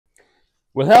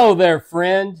Well, hello there,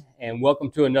 friend, and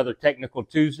welcome to another Technical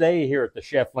Tuesday here at the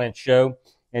Chef Lance Show.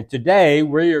 And today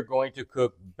we are going to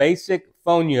cook basic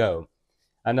fonio.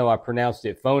 I know I pronounced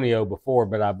it fonio before,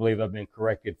 but I believe I've been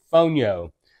corrected.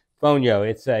 Fonio. Fonio.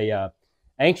 It's a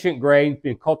ancient grain,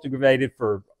 been cultivated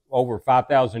for over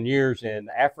 5,000 years in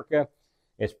Africa.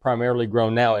 It's primarily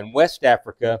grown now in West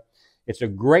Africa. It's a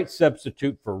great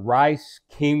substitute for rice,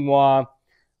 quinoa,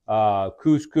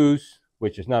 couscous,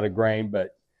 which is not a grain,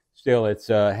 but still it's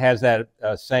has that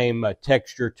same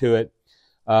texture to it.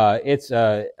 It's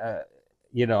I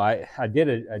did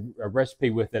a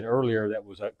recipe with it earlier that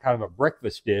was a kind of a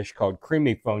breakfast dish called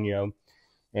creamy fonio,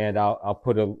 and I'll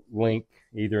put a link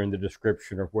either in the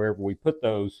description or wherever we put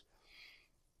those.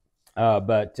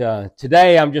 But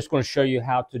today I'm just going to show you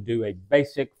how to do a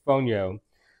basic fonio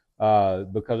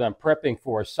because I'm prepping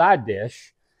for a side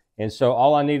dish, and so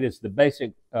all I need is the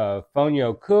basic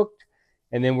fonio cooked,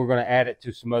 and then we're going to add it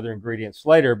to some other ingredients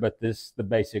later, but this is the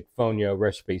basic fonio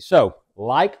recipe. So,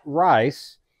 like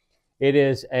rice, it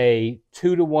is a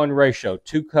 2-to-1 ratio,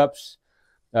 2 cups,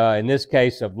 in this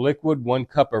case, of liquid, 1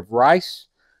 cup of rice.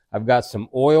 I've got some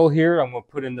oil here I'm going to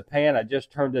put in the pan. I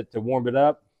just turned it to warm it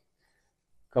up.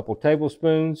 A couple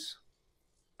tablespoons.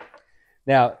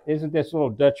 Now, isn't this a little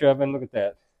Dutch oven? Look at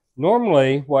that.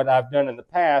 Normally, what I've done in the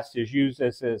past is use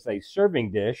this as a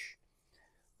serving dish,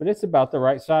 but it's about the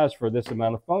right size for this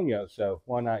amount of fonio, so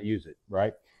why not use it,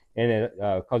 right? And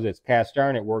because it's cast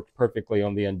iron, it works perfectly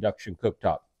on the induction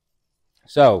cooktop.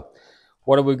 So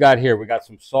what have we got here? We got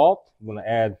some salt. I'm going to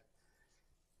add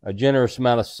a generous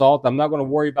amount of salt. I'm not going to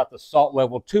worry about the salt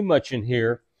level too much in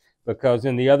here because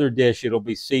in the other dish, it'll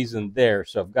be seasoned there.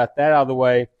 So I've got that out of the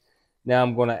way. Now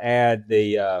I'm going to add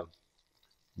the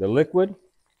liquid.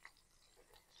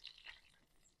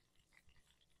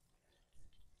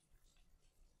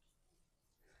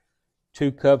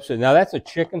 Two cups. Now that's a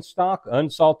chicken stock,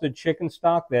 unsalted chicken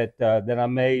stock that I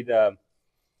made.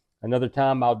 Another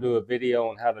time I'll do a video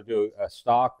on how to do a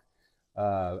stock,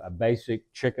 a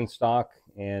basic chicken stock,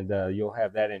 and you'll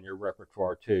have that in your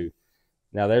repertoire too.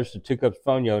 Now there's the 2 cups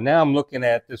fonio. Now I'm looking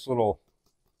at this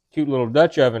cute little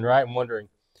Dutch oven, right? I'm wondering,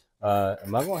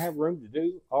 am I going to have room to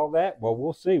do all that? Well,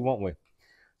 we'll see, won't we?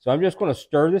 So I'm just going to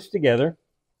stir this together.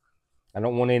 I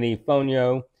don't want any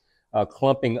fonio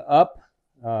clumping up.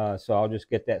 So I'll just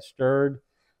get that stirred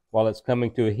while it's coming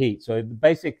to a heat. So the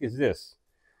basic is this: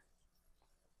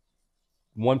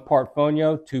 1 part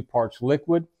fonio, 2 parts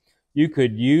liquid. You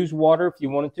could use water if you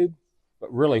wanted to,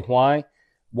 but really, why?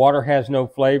 Water has no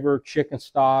flavor. Chicken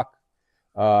stock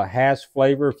has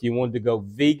flavor. If you wanted to go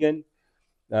vegan,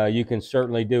 you can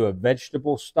certainly do a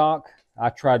vegetable stock.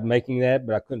 I tried making that,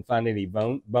 but I couldn't find any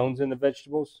bones in the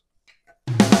vegetables.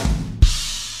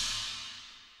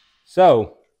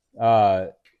 So,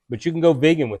 but you can go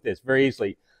vegan with this very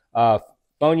easily.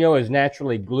 Fonio is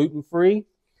naturally gluten-free.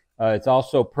 It's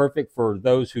also perfect for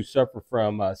those who suffer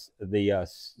from the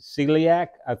celiac,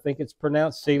 I think it's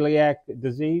pronounced, celiac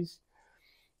disease.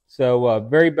 So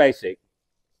very basic.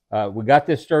 We got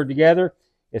this stirred together.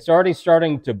 It's already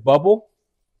starting to bubble.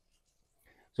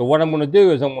 So what I'm going to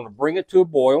do is I'm going to bring it to a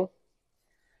boil.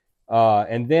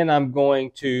 And then I'm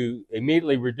going to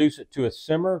immediately reduce it to a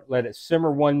simmer, let it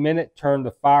simmer 1 minute, turn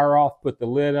the fire off, put the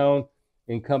lid on,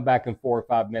 and come back in 4 or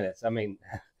 5 minutes. I mean,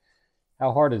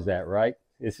 how hard is that, right?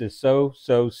 This is so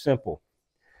simple.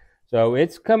 So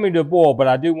it's coming to a boil, but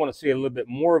I do want to see a little bit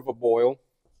more of a boil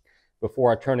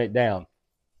before I turn it down.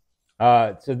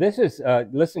 So this is,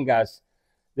 listen guys,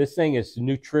 this thing is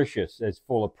nutritious. It's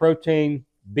full of protein,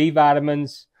 B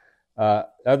vitamins,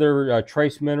 other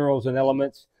trace minerals and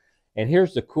elements. And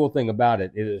here's the cool thing about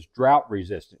it. It is drought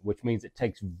resistant, which means it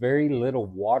takes very little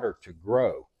water to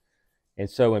grow. And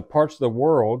so in parts of the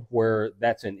world where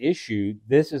that's an issue,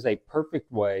 this is a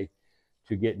perfect way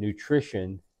to get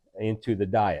nutrition into the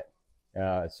diet.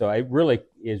 So it really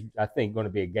is, I think, going to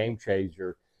be a game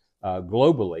changer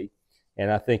globally. And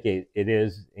I think it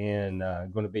is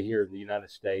going to be here in the United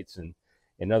States and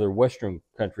in other Western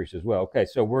countries as well. Okay,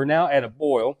 so we're now at a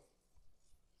boil.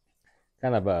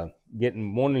 Kind of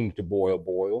wanting to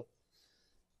boil,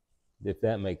 if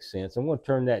that makes sense. I'm going to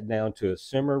turn that down to a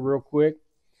simmer real quick.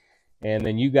 And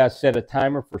then you guys set a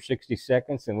timer for 60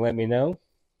 seconds and let me know.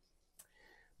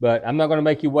 But I'm not going to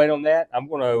make you wait on that. I'm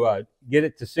going to get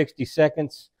it to 60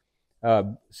 seconds,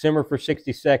 simmer for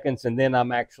 60 seconds, and then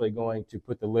I'm actually going to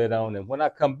put the lid on. And when I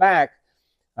come back,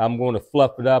 I'm going to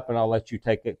fluff it up, and I'll let you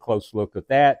take a close look at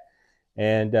that.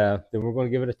 And then we're going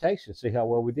to give it a taste and see how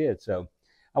well we did. So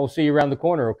I will see you around the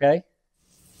corner, okay?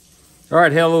 All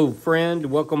right, hello, friend.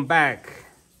 Welcome back.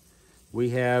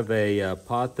 We have a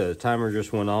pot. The timer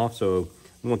just went off, so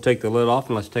I'm gonna take the lid off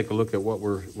and let's take a look at what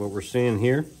we're seeing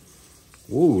here.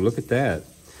 Ooh, look at that.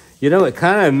 You know, it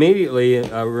kind of immediately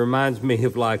reminds me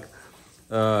of like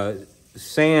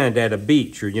sand at a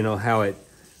beach, or you know how it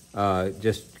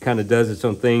just kind of does its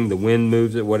own thing. The wind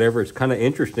moves it, whatever. It's kind of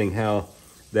interesting how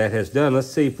that has done.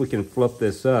 Let's see if we can fluff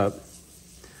this up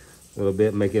a little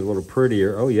bit, make it a little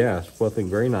prettier. Oh yeah, it's fluffing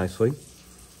very nicely.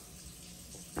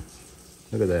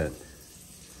 Look at that.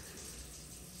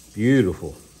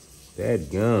 Beautiful.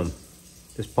 Dadgum.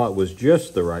 This pot was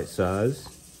just the right size.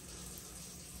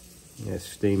 There's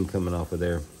steam coming off of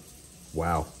there.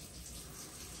 Wow.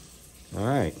 All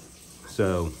right.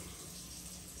 So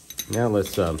now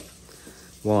let's,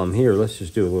 while I'm here, let's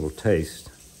just do a little taste.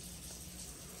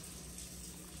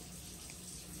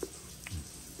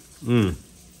 You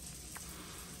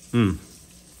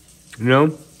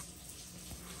know,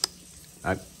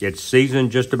 it's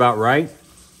seasoned just about right.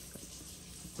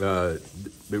 It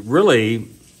really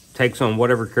takes on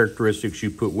whatever characteristics you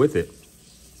put with it.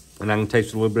 And I can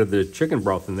taste a little bit of the chicken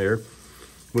broth in there,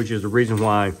 which is the reason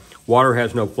why water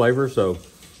has no flavor. So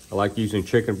I like using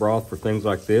chicken broth for things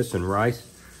like this, and rice,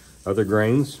 other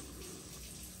grains.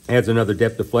 Adds another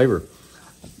depth of flavor.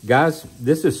 Guys,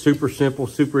 this is super simple,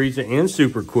 super easy, and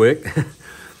super quick.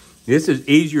 This is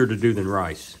easier to do than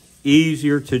rice.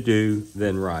 Easier to do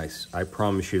than rice. I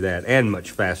promise you that, and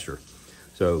much faster.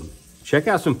 So check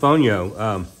out some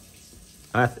Fonio.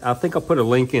 I think I'll put a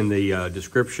link in the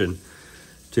description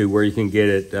to where you can get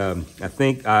it. I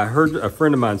think I heard a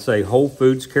friend of mine say Whole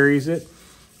Foods carries it,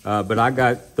 but I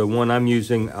got the one I'm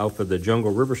using off of the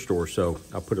Jungle River store, so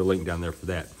I'll put a link down there for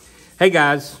that. Hey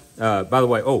guys, by the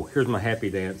way, oh, here's my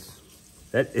happy dance.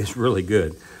 That is really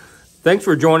good. Thanks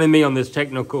for joining me on this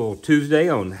Technical Tuesday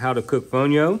on how to cook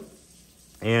Fonio.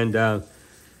 And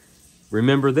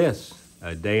remember this,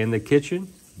 a day in the kitchen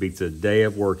beats a day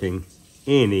of working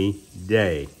any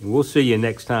day. And we'll see you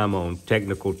next time on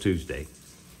Technical Tuesday.